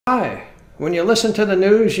Hi. When you listen to the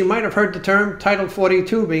news, you might have heard the term Title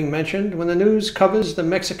 42 being mentioned when the news covers the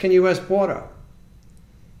Mexican-U.S. border.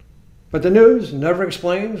 But the news never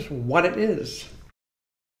explains what it is.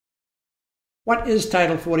 What is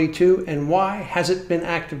Title 42 and why has it been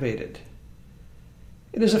activated?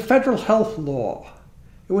 It is a federal health law.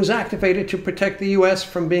 It was activated to protect the U.S.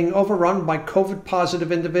 from being overrun by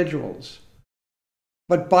COVID-positive individuals.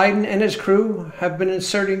 But Biden and his crew have been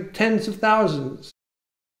inserting tens of thousands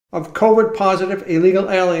of COVID-positive illegal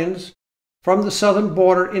aliens from the southern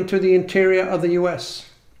border into the interior of the U.S.,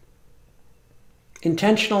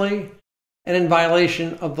 intentionally and in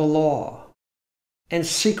violation of the law, and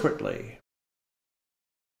secretly.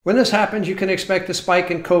 When this happens, you can expect a spike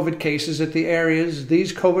in COVID cases at the areas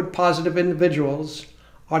these COVID-positive individuals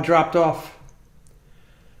are dropped off.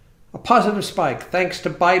 A positive spike thanks to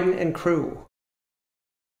Biden and crew.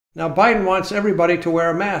 Now, Biden wants everybody to wear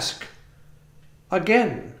a mask.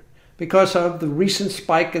 Again, because of the recent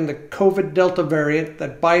spike in the COVID Delta variant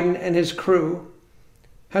that Biden and his crew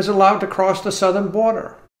has allowed to cross the southern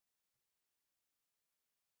border.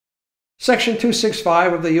 Section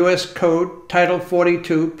 265 of the U.S. Code, Title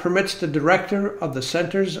 42, permits the Director of the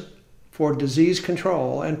Centers for Disease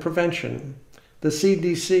Control and Prevention, the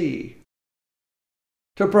CDC,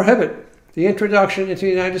 to prohibit the introduction into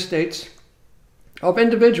the United States of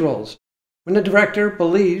individuals when the director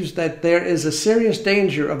believes that there is a serious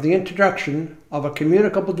danger of the introduction of a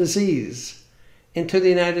communicable disease into the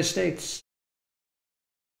United States.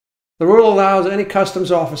 The rule allows any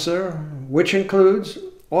customs officer, which includes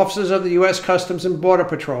officers of the U.S. Customs and Border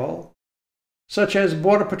Patrol, such as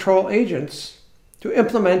Border Patrol agents, to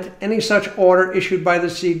implement any such order issued by the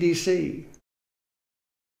CDC.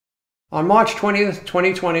 On March 20th,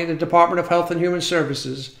 2020, the Department of Health and Human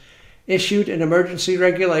Services issued an emergency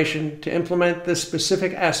regulation to implement this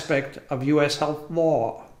specific aspect of U.S. health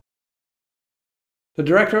law. The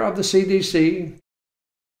director of the CDC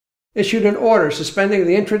issued an order suspending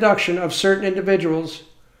the introduction of certain individuals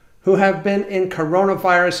who have been in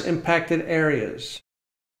coronavirus-impacted areas.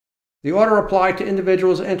 The order applied to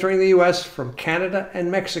individuals entering the U.S. from Canada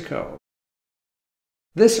and Mexico.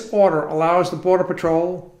 This order allows the Border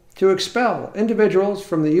Patrol to expel individuals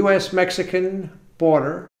from the U.S.-Mexican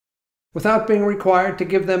border without being required to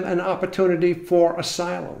give them an opportunity for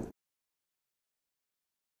asylum.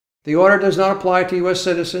 The order does not apply to U.S.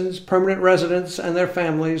 citizens, permanent residents and their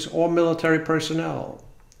families, or military personnel.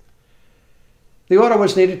 The order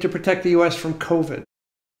was needed to protect the U.S. from COVID,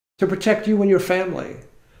 to protect you and your family.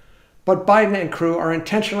 But Biden and crew are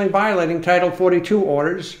intentionally violating Title 42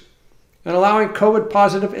 orders and allowing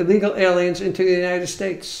COVID-positive illegal aliens into the United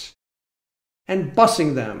States and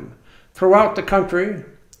busing them throughout the country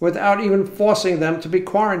without even forcing them to be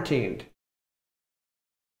quarantined.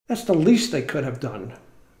 That's the least they could have done,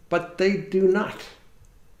 but they do not.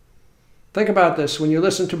 Think about this when you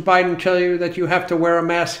listen to Biden tell you that you have to wear a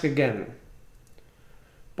mask again.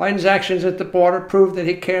 Biden's actions at the border prove that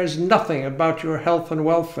he cares nothing about your health and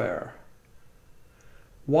welfare.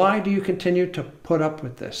 Why do you continue to put up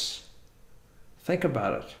with this? Think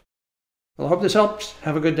about it. Well, I hope this helps.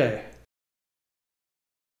 Have a good day.